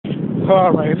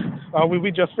All right.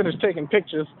 We just finished taking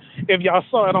pictures. If y'all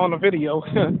saw it on the video.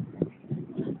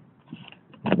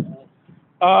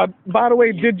 By the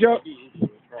way, did y'all?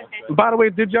 By the way,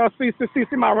 did y'all see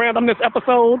my randomness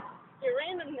episode? Your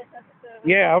randomness episode.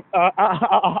 Yeah.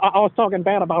 I was talking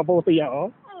bad about both of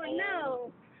y'all. Oh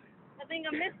no. I think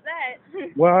I missed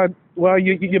that. Well,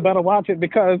 you better watch it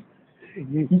because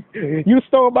you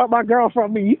stole my girl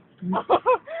from me.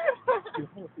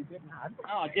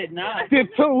 Oh, did not. Did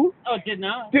too. Oh, did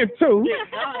not. Did too.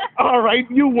 Did not. All right,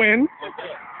 you win.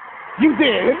 You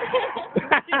did.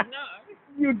 Did not.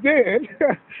 You did.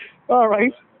 All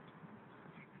right.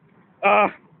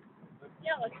 Y'all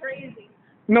are crazy.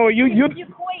 No, you. You're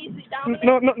crazy, Dominic.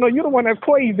 No. You're the one that's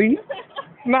crazy.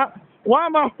 Not. Why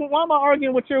am I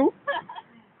arguing with you?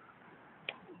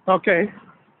 Okay.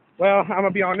 Well, I'm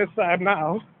gonna be on this side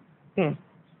now.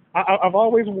 I've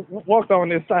always walked on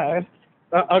this side.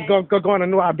 Going to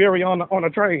New Iberia on a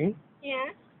train.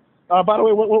 Yeah. By the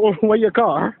way, where your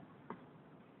car?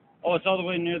 Oh, it's all the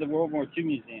way near the World War II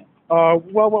Museum.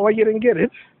 Well, you didn't get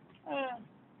it.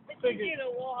 It's easier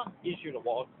to walk. Easier to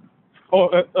walk.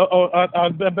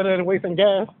 Better than wasting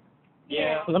gas.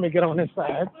 Yeah. Let me get on this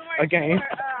side We weren't again.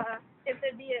 sure, if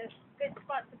there'd be a good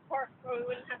spot to park where we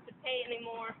wouldn't have to pay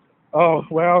anymore. Oh,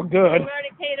 well, good. We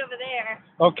already paid over there.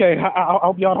 Okay, I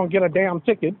hope y'all don't get a damn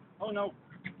ticket. Oh, no.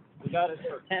 We got it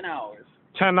for 10 hours.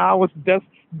 10 hours, that's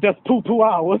 2 hours. 2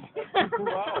 hours.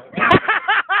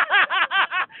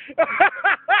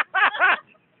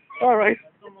 All right.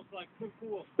 It's almost like too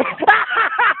cool.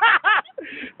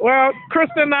 Well,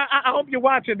 Kristen, I hope you're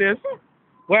watching this.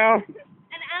 Well,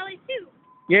 And Allie, too.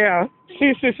 yeah,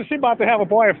 she about to have a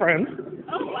boyfriend.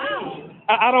 Oh, wow.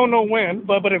 I don't know when,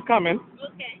 but it's coming.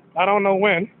 Okay. I don't know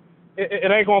when.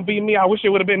 It ain't gonna be me. I wish it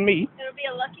would have been me. It'll be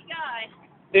a lucky guy.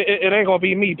 It ain't gonna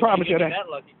be me. Promise you that. That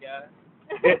lucky guy.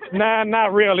 Nah,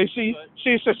 not really.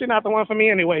 She's not the one for me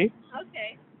anyway.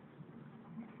 Okay.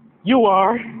 You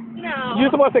are. No. You're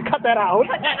supposed to cut that out.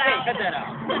 Cut that out. Cut that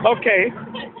out. Okay.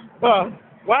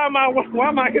 Why am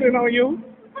I hitting on you?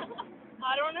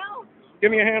 I don't know. Give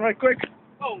me a hand right quick.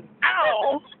 Oh.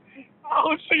 Ow!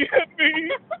 Oh, she hit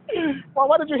me. Well,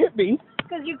 why did you hit me?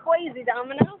 Because you're crazy,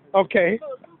 Domino. Okay.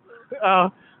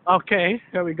 Okay.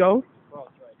 There we go.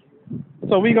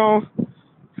 So we gon'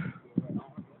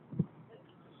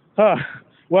 well,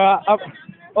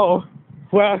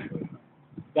 well,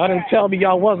 y'all didn't tell me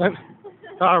y'all wasn't.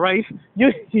 All right.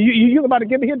 You about to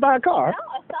get me hit by a car? No,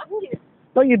 I stopped you.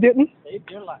 No, you didn't. Saved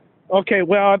your life. Okay.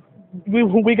 Well,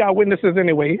 we got witnesses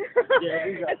anyway. Yeah,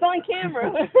 we got It's on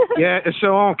camera. Yeah, it's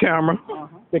show on camera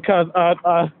because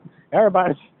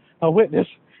everybody's a witness.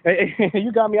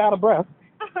 You got me out of breath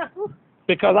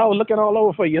because I was looking all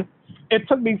over for you. It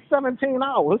took me 17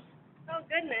 hours. Oh,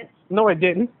 goodness. No, it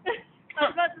didn't. I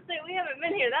was about to say, we haven't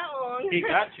been here that long. He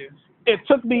got you. It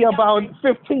took me about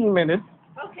 15 minutes.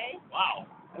 Okay. Wow.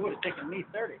 It would have taken me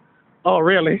 30. Oh,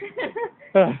 really?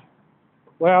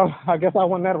 Well, I guess I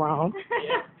won that round.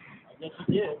 Yeah. I guess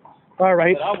you did. All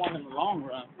right. But I won in the long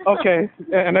run. Okay,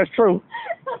 and that's true.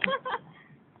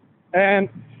 And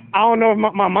I don't know if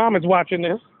my mom is watching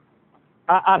this.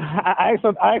 I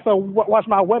asked her watch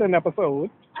my wedding episode.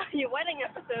 Your wedding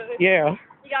episode. Yeah.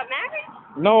 You got married?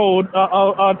 No,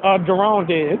 Jerome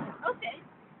did. Okay.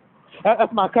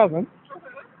 That's my cousin.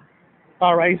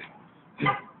 All right.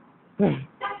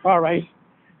 All right.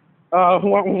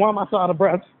 Why am I so out of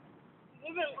breath?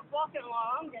 We've been walking a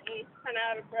while. I'm getting kind of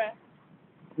out of breath.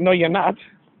 No, you're not.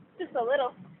 Just a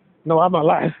little. No, I'm not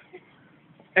lying.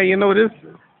 And you know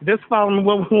this fountain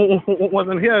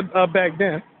wasn't here back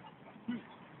then.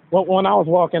 Well, when I was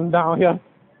walking down here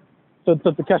to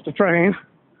catch the train,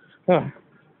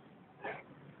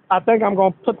 I think I'm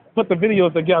gonna put the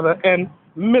videos together and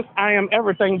Miss I Am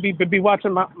Everything be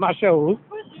watching my shows.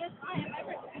 Who's Miss I Am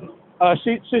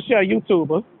Everything? She's a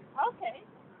YouTuber. Okay.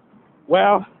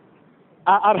 Well,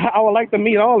 I would like to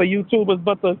meet all the YouTubers,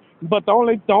 but the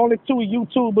only two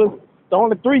YouTubers, the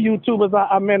only 3 YouTubers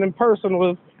I met in person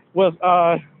was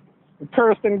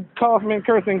Kirsten Kaufman,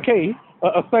 Kirsten K,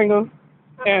 a singer,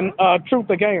 and Truth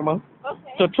the Gamer,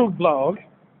 Okay. the Truth blog.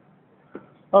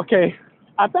 Okay,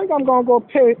 I think I'm gonna go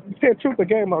pay Truth the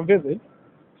Gamer a visit.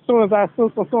 As soon as I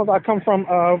come from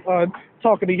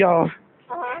talking to y'all.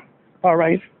 Uh-huh. All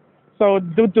right. So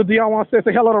do y'all want to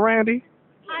say hello to Randy?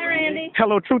 Hi, Randy.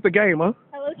 Hello, Truth the Gamer.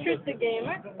 Hello, Truth the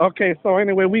Gamer. Okay, so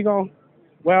anyway,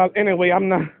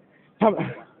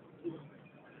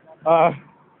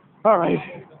 all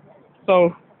right.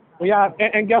 So, yeah,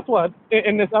 and guess what?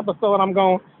 In this episode, I'm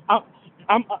going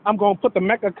to put the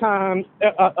MechaCon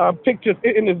pictures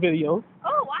in this video.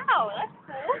 Oh, wow. That's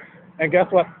cool. And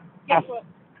guess what? Guess what?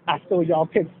 I stole y'all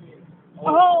pictures.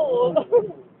 Oh.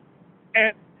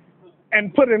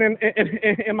 and put it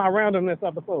in my randomness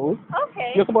episode.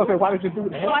 Okay. You're supposed to say, why did you do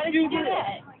that? Why did you do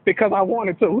that? Because I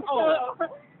wanted to. Oh.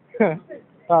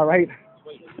 All right.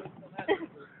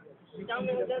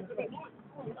 Domino does what he wants.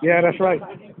 Yeah, that's right.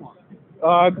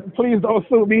 Please don't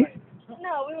sue me.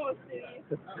 No, we won't sue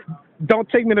you. Don't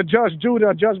take me to Judge Judy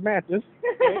or Judge Mathis.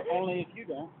 Only if you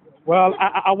don't. Well,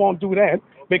 I won't do that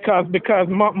because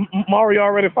Mario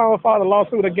already filed a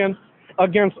lawsuit against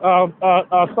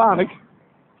Sonic.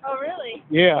 Oh, really?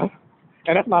 Yeah,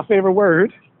 and that's my favorite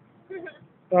word.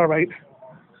 All right.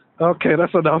 Okay,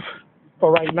 that's enough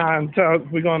for right now until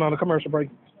we're going on a commercial break.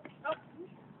 Oh.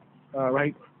 All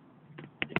right.